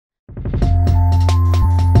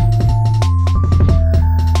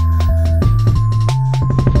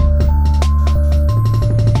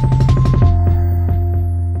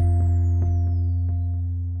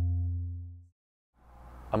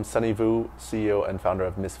Sonny, CEO and founder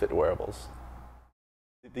of Misfit Wearables.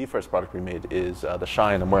 The first product we made is the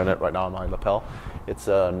Shine. I'm wearing it right now on my lapel. It's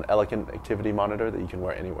an elegant activity monitor that you can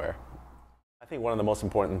wear anywhere. I think one of the most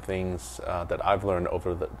important things that I've learned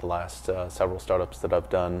over the last several startups that I've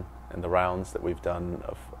done and the rounds that we've done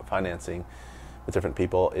of financing with different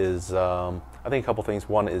people is I think a couple things.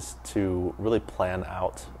 One is to really plan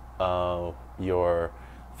out your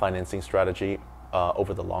financing strategy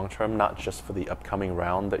over the long term, not just for the upcoming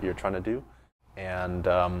round that you're trying to do, and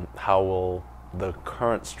how will the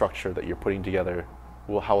current structure that you're putting together,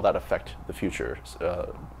 how will that affect the future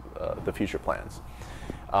plans?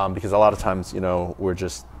 Because a lot of times, we're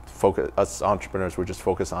just us entrepreneurs, we're just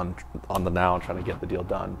focused on the now and trying to get the deal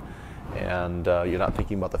done, and you're not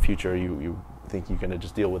thinking about the future. You think you're going to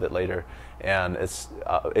just deal with it later, and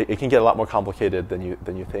it can get a lot more complicated than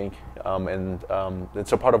you think. And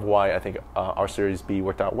so part of why I think our Series B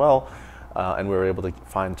worked out well, and we were able to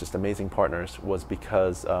find just amazing partners, was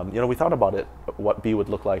because we thought about it, what B would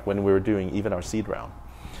look like when we were doing even our seed round.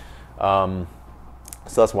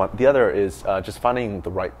 So that's one. The other is just finding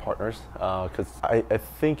the right partners, because I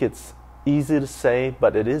think it's easy to say,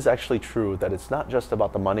 but it is actually true that it's not just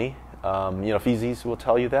about the money. Feezies will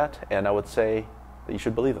tell you that, and I would say that you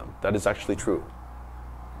should believe them. That is actually true.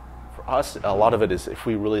 For us, a lot of it is if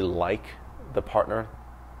we really like the partner,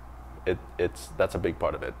 that's a big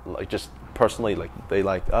part of it. Like, just personally, like, they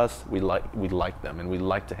like us, we like them, and we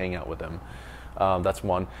like to hang out with them. That's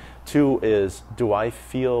one. Two is, do I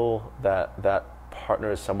feel that that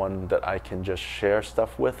partner is someone that I can just share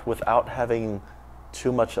stuff with without having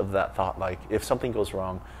too much of that thought, like, if something goes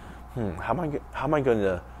wrong, how am I going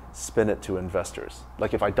to spin it to investors?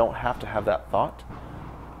 Like, if I don't have to have that thought,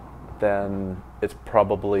 then it's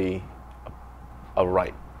probably a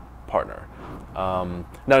right partner.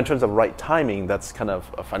 Now, in terms of right timing, that's kind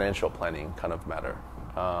of a financial planning kind of matter.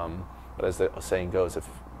 But as the saying goes, if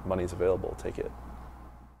money's available, take it.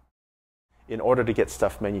 In order to get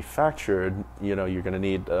stuff manufactured, you're going to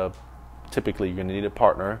need typically you're going to need a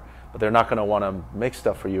partner, but they're not going to want to make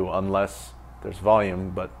stuff for you unless there's volume.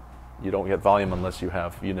 But you don't get volume unless you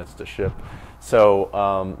have units to ship.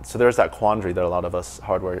 So there's that quandary that a lot of us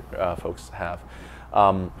hardware folks have.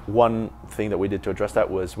 One thing that we did to address that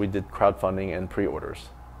was we did crowdfunding and pre-orders.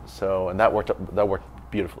 And that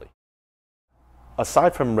worked beautifully.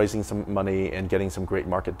 Aside from raising some money and getting some great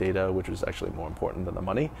market data, which was actually more important than the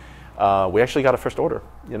money, we actually got a first order,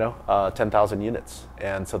 10,000 units.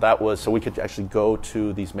 And so we could actually go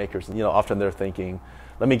to these makers. Often they're thinking,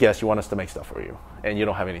 let me guess, you want us to make stuff for you, and you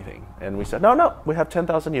don't have anything. And we said, no, we have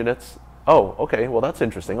 10,000 units. Oh, okay, well, that's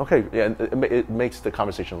interesting. Okay, yeah, it makes the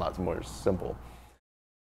conversation a lot more simple.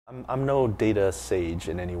 I'm no data sage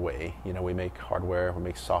in any way. We make hardware, we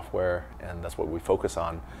make software, and that's what we focus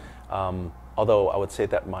on. Although I would say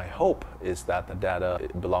that my hope is that the data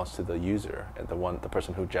belongs to the user and the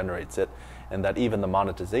person who generates it, and that even the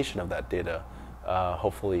monetization of that data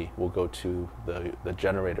hopefully will go to the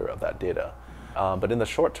generator of that data. But in the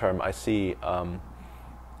short term, I see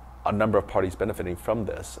a number of parties benefiting from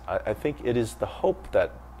this. I think it is the hope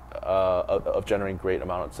that of generating great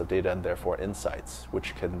amounts of data and therefore insights,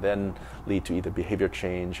 which can then lead to either behavior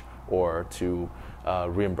change or to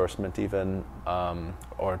reimbursement even,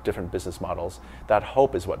 or different business models. That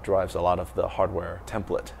hope is what drives a lot of the hardware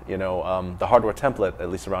template. The hardware template, at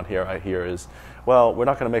least around here, I hear is, well, we're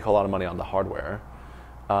not going to make a lot of money on the hardware,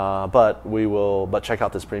 but check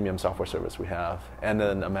out this premium software service we have, and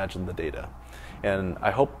then imagine the data. And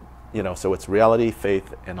I hope, so it's reality,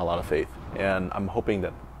 faith, and a lot of faith. And I'm hoping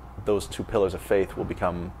that those two pillars of faith will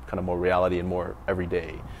become kind of more reality and more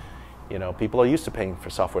everyday. People are used to paying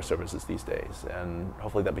for software services these days, and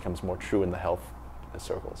hopefully that becomes more true in the health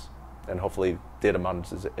circles. And hopefully data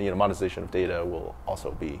monetization of data will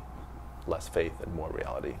also be less faith and more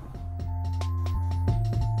reality.